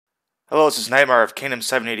Hello, this is Nightmare of Kingdom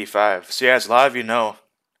 785. So yeah, as a lot of you know,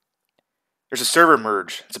 there's a server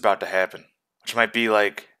merge that's about to happen, which might be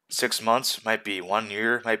like 6 months, might be 1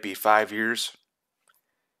 year, might be 5 years.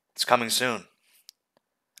 It's coming soon.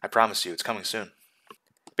 I promise you, it's coming soon.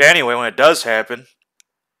 But anyway, when it does happen,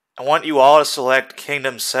 I want you all to select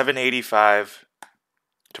Kingdom 785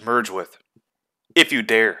 to merge with, if you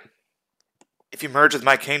dare. If you merge with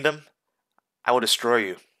my kingdom, I will destroy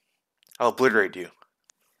you. I will obliterate you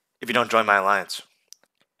if you don't join my alliance.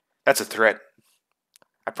 That's a threat.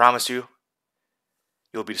 I promise you,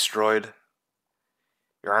 you will be destroyed.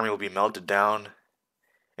 Your army will be melted down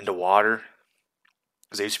into water,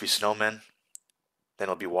 because they used to be snowmen. Then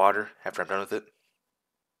it'll be water after I'm done with it.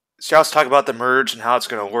 So I'll talk about the merge and how it's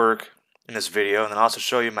going to work in this video, and then I'll also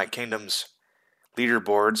show you my kingdom's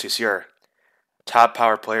leaderboards. You see our top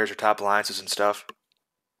power players or top alliances and stuff.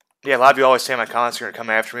 Yeah, a lot of you always say in my comments you're going to come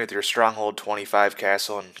after me with your stronghold 25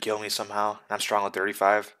 castle and kill me somehow, and I'm stronghold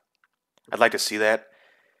 35. I'd like to see that.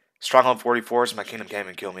 Stronghold 44 is my kingdom can't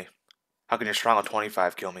even kill me. How can your stronghold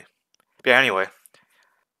 25 kill me? But yeah, anyway,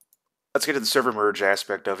 let's get to the server merge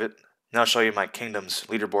aspect of it, and I'll show you my kingdom's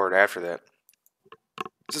leaderboard after that.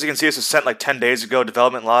 So as you can see, this was sent like 10 days ago.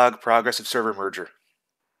 Development log, progressive server merger.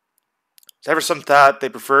 So ever some thought they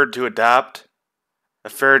preferred to adopt a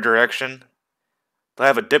fair direction, they'll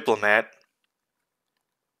have a diplomat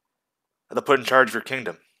that they'll put in charge of your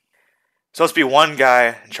kingdom. So let's be one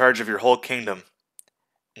guy in charge of your whole kingdom,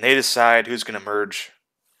 and they decide who's going to merge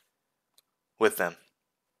with them.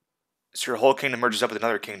 So your whole kingdom merges up with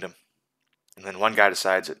another kingdom, and then one guy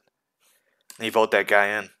decides it. And you vote that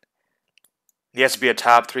guy in. He has to be a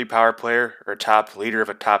top 3 power player or a top leader of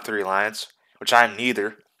a top 3 alliance, which I'm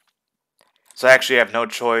neither. So I actually have no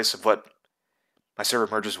choice of what my server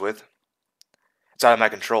merges with. It's out of my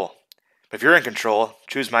control. But if you're in control,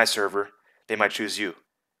 choose my server. They might choose you.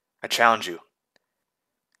 I challenge you.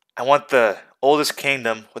 I want the oldest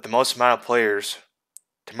kingdom with the most amount of players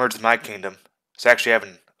to merge with my kingdom. So I actually have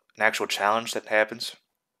an actual challenge that happens.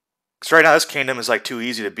 Because right now this kingdom is like too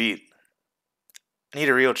easy to beat. I need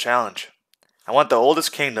a real challenge. I want the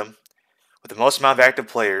oldest kingdom with the most amount of active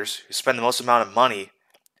players who spend the most amount of money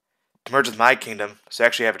to merge with my kingdom, so I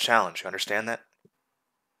actually have a challenge. You understand that?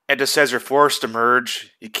 It just says you're forced to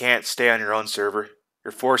merge. You can't stay on your own server.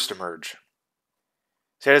 You're forced to merge.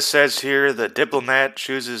 So it says here the diplomat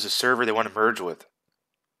chooses a server they want to merge with.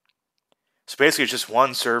 So basically it's just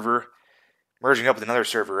one server merging up with another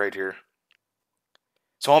server right here.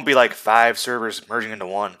 So it won't be like 5 servers merging into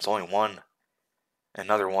one. It's only one and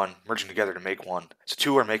another one merging together to make one. So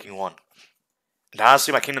 2 are making one. And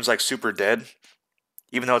honestly, my kingdom's like super dead.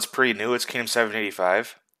 Even though it's pretty new, it's Kingdom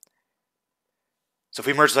 785. So if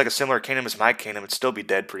we merge like a similar kingdom as my kingdom, it'd still be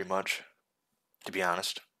dead pretty much, to be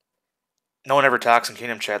honest. No one ever talks in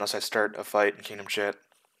kingdom chat unless I start a fight in kingdom chat.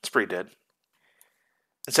 It's pretty dead.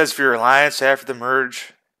 It says for your alliance after the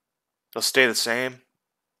merge, it'll stay the same.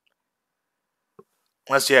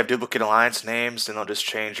 Unless you have duplicate alliance names, then they'll just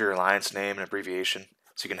change your alliance name and abbreviation.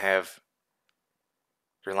 So you can have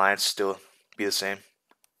your alliance still be the same.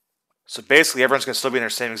 So basically everyone's going to still be in their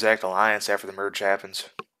same exact alliance after the merge happens.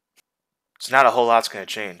 So not a whole lot's going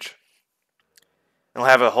to change. And we'll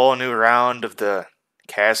have a whole new round of the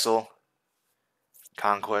castle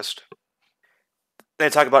conquest. They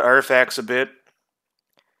talk about artifacts a bit.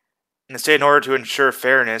 And they say in order to ensure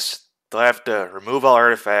fairness, they'll have to remove all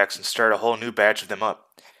artifacts and start a whole new batch of them up.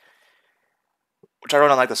 Which I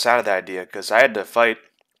don't like the sound of that idea, because I had to fight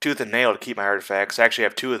tooth and nail to keep my artifacts. I actually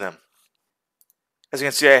have 2 of them. As you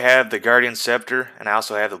can see, I have the Guardian Scepter, and I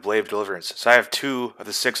also have the Blade of Deliverance. So I have 2 of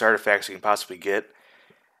the 6 artifacts you can possibly get.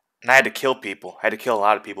 And I had to kill people. I had to kill a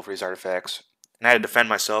lot of people for these artifacts. And I had to defend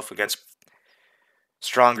myself against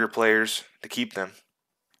stronger players to keep them.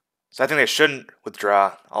 So I think they shouldn't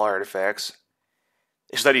withdraw all artifacts.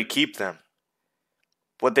 They should let you keep them.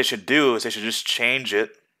 What they should do is they should just change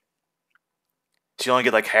it so you only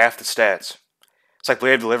get like half the stats. It's like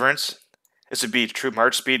Blade of Deliverance. This would be true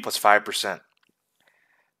march speed plus 5%.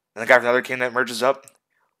 And the guy from another kingdom that merges up,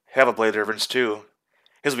 have a Blade of Deliverance too.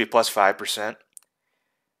 His will be plus 5%.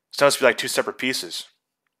 So this would be like 2 separate pieces.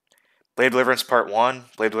 Blade of Deliverance Part 1,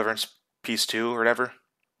 Blade of Deliverance Piece 2, or whatever.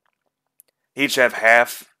 Each have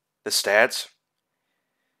half the stats.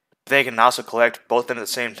 But they can also collect both of them at the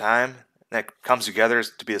same time, and that comes together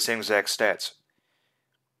to be the same exact stats.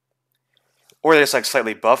 Or they just like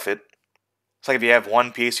slightly buff it. It's like if you have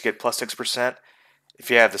one piece, you get plus 6%.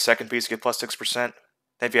 If you have the second piece, you get plus 6%.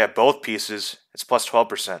 Then if you have both pieces, it's plus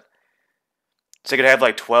 12%. So you could have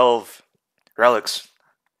like 12 relics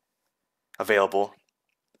available.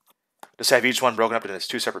 Just have each one broken up into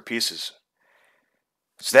 2 separate pieces.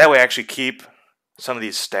 So that way I actually keep some of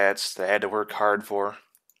these stats that I had to work hard for.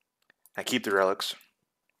 I keep the relics.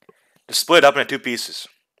 To split it up into two pieces.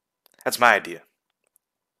 That's my idea.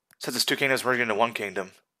 Since it's two kingdoms merging into one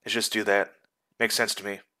kingdom, let's just do that. Makes sense to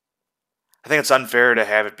me. I think it's unfair to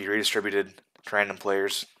have it be redistributed to random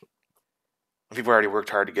players when people already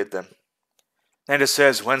worked hard to get them. Then it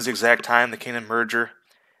says, when's the exact time the kingdom merger?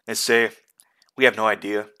 They say, we have no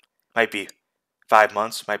idea. Might be 5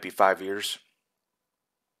 months, might be 5 years.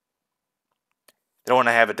 They don't want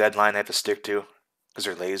to have a deadline they have to stick to because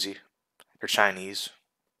they're lazy. They're Chinese.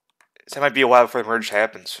 So that might be a while before the merge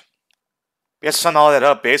happens. You have to sum all that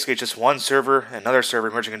up. Basically, it's just one server and another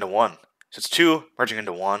server merging into one. So it's two merging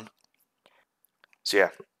into one. So yeah,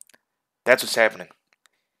 that's what's happening.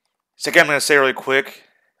 So again, I'm going to say really quick.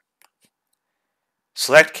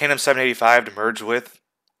 Select Kingdom 785 to merge with.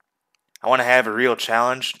 I want to have a real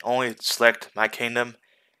challenge. Only select my kingdom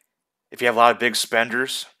if you have a lot of big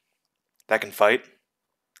spenders that can fight.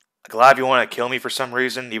 Like a lot of you want to kill me for some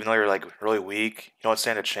reason, even though you're like really weak. You don't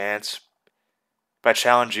stand a chance. But I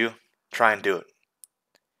challenge you, try and do it.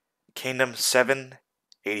 Kingdom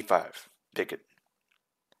 785. Pick it.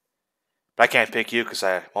 But I can't pick you because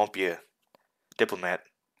I won't be a diplomat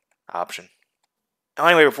option. Now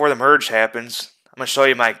anyway, before the merge happens, I'm going to show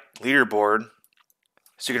you my leaderboard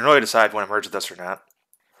so you can really decide if you want to merge with us or not.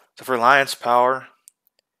 So for alliance power,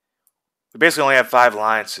 we basically only have 5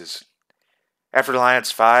 alliances. After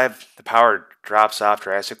Alliance 5, the power drops off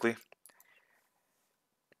drastically.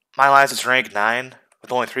 My alliance is rank 9 with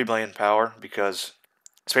only 3 billion power because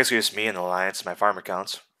it's basically just me and the alliance, my farm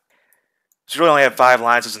accounts. So you really only have 5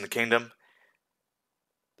 alliances in the kingdom.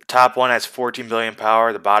 The top one has 14 billion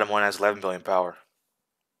power, the bottom one has 11 billion power.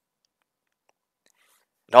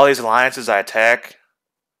 And all these alliances I attack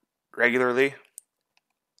regularly,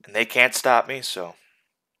 and they can't stop me, so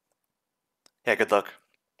yeah, good luck.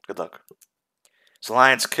 Good luck. So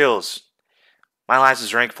alliance kills. My alliance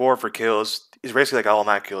is rank 4 for kills. It's basically like all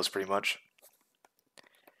my kills, pretty much.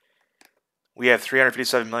 We have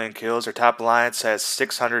 357 million kills. Our top alliance has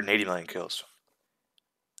 680 million kills.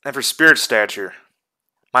 And for spirit stature,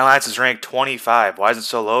 my alliance is ranked 25. Why is it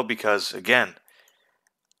so low? Because, again,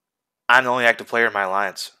 I'm the only active player in my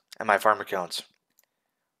alliance and my farm accounts. So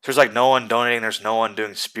there's like no one donating. There's no one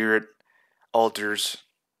doing spirit altars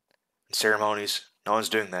and ceremonies. No one's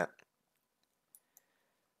doing that.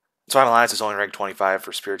 So my alliance is only ranked 25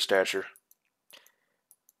 for spirit stature.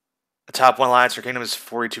 The top one alliance for kingdom is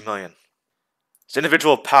 42 million. It's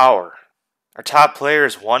individual power. Our top player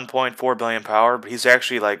is 1.4 billion power, but he's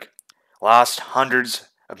actually like lost hundreds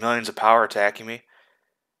of millions of power attacking me.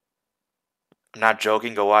 I'm not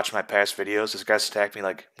joking. Go watch my past videos. This guy's attacked me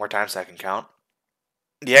like more times than I can count.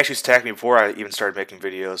 He actually attacked me before I even started making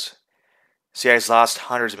videos. See, he's lost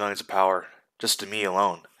hundreds of millions of power just to me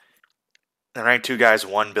alone. The rank 2 guy is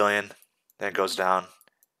 1 billion. Then it goes down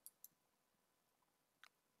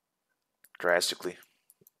drastically,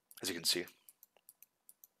 as you can see.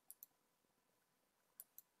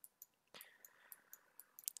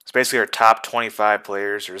 So basically our top 25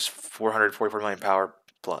 players are just 444 million power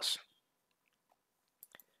plus.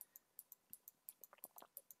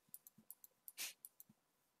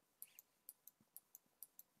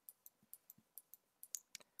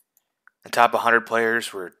 The top 100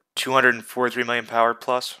 players were 243 million power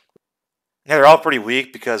plus. Yeah, they're all pretty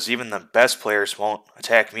weak because even the best players won't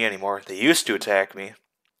attack me anymore. They used to attack me,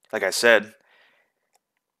 like I said. And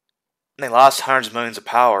they lost hundreds of millions of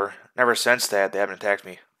power. Ever since that, they haven't attacked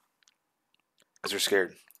me. Because they're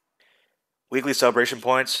scared. Weekly celebration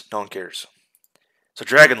points, no one cares. So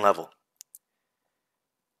dragon level.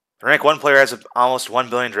 The rank 1 player has almost 1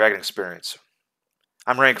 billion dragon experience.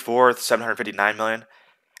 I'm rank 4th, 759 million.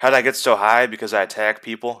 How did I get so high? Because I attack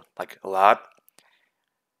people, like a lot.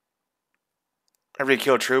 Whenever you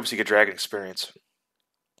kill troops, you get dragon experience.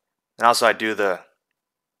 And also I do the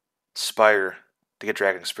spire to get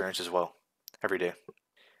dragon experience as well, every day.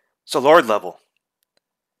 So lord level.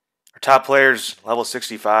 Our top player's level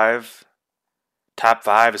 65. Top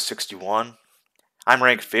 5 is 61. I'm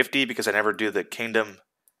rank 50 because I never do the kingdom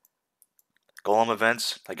golem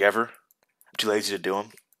events, like ever. I'm too lazy to do them.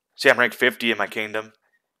 See, I'm rank 50 in my kingdom.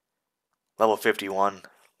 Level 51,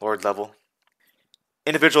 lord level.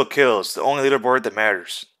 Individual kills, the only leaderboard that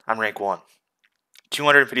matters. I'm rank 1.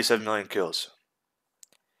 257 million kills.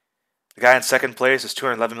 The guy in second place has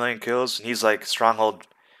 211 million kills, and he's like stronghold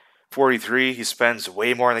 43. He spends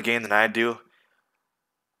way more in the game than I do,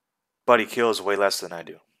 but he kills way less than I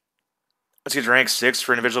do. Once you get to rank 6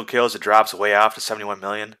 for individual kills, it drops way off to 71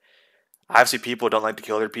 million. Obviously, people don't like to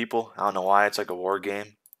kill other people. I don't know why. It's like a war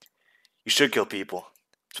game. You should kill people.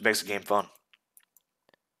 It's what makes the game fun.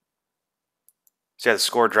 So yeah, the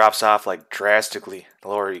score drops off like drastically the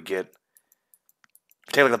lower you get. If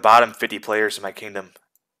you take like the bottom 50 players in my kingdom,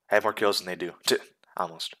 I have more kills than they do.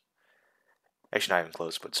 Almost. Actually, not even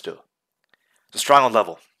close, but still. It's a stronghold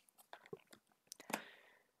level.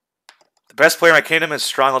 The best player in my kingdom is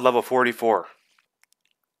stronghold level 44.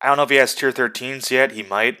 I don't know if he has tier 13s yet. He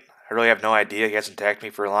might. I really have no idea. He hasn't attacked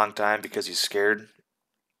me for a long time because he's scared.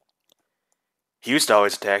 He used to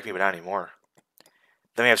always attack me, but not anymore.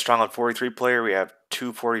 Then we have stronghold 43 player. We have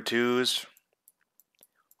two 42s.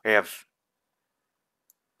 We have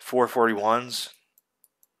four 41s.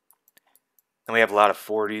 Then we have a lot of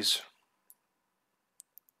 40s.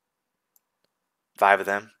 5 of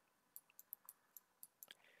them.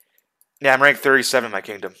 Yeah, I'm ranked 37 in my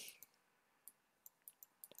kingdom.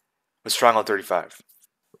 With stronghold 35.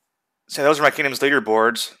 So those are my kingdom's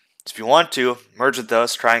leaderboards. So if you want to, merge with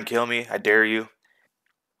us, try and kill me. I dare you.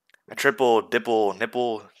 I triple, dipple,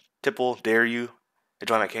 nipple, tipple, dare you to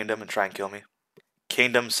join my kingdom and try and kill me.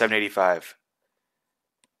 Kingdom 785.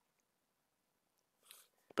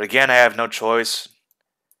 But again, I have no choice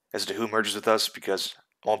as to who merges with us because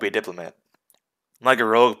I won't be a diplomat. I'm like a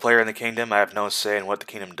rogue player in the kingdom. I have no say in what the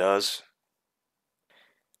kingdom does.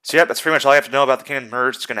 So yeah, that's pretty much all I have to know about the kingdom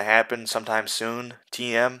merge. It's going to happen sometime soon.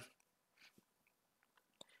 TM.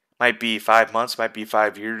 Might be 5 months, might be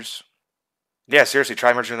 5 years. Yeah, seriously,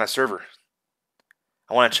 try merging with my server.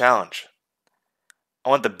 I want a challenge. I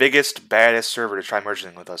want the biggest, baddest server to try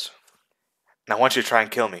merging with us. And I want you to try and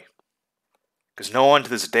kill me. Because no one to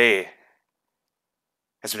this day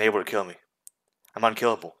has been able to kill me. I'm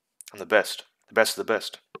unkillable. I'm the best. The best of the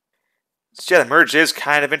best. So yeah, the merge is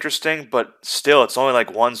kind of interesting, but still, it's only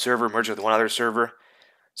like one server merging with one other server.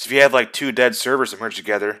 So if you have like 2 dead servers that merge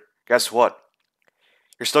together, guess what?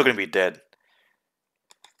 You're still going to be dead.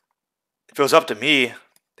 If it was up to me,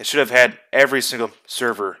 they should have had every single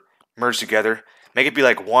server merge together. Make it be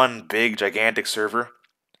like one big, gigantic server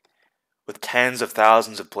with tens of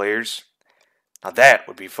thousands of players. Now that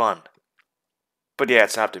would be fun. But yeah,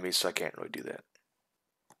 it's not up to me, so I can't really do that.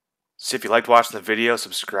 So if you liked watching the video,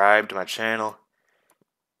 subscribe to my channel.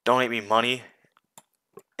 Donate me money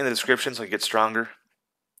in the description so I can get stronger.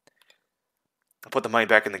 I'll put the money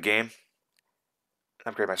back in the game.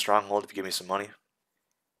 Upgrade my stronghold if you give me some money.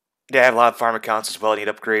 Yeah, I have a lot of farm accounts as well. I need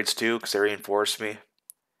upgrades too because they reinforce me.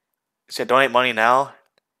 So yeah, donate money now.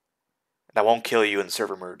 And I won't kill you in the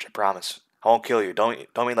server merge, I promise. I won't kill you. Don't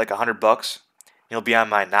me like $100. You'll be on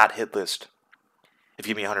my not hit list if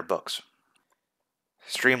you give me $100.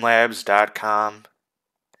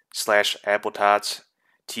 Streamlabs.com/appletots,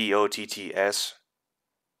 TOTTS.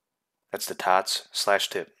 That's the tots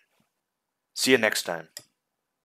 /tip. See you next time.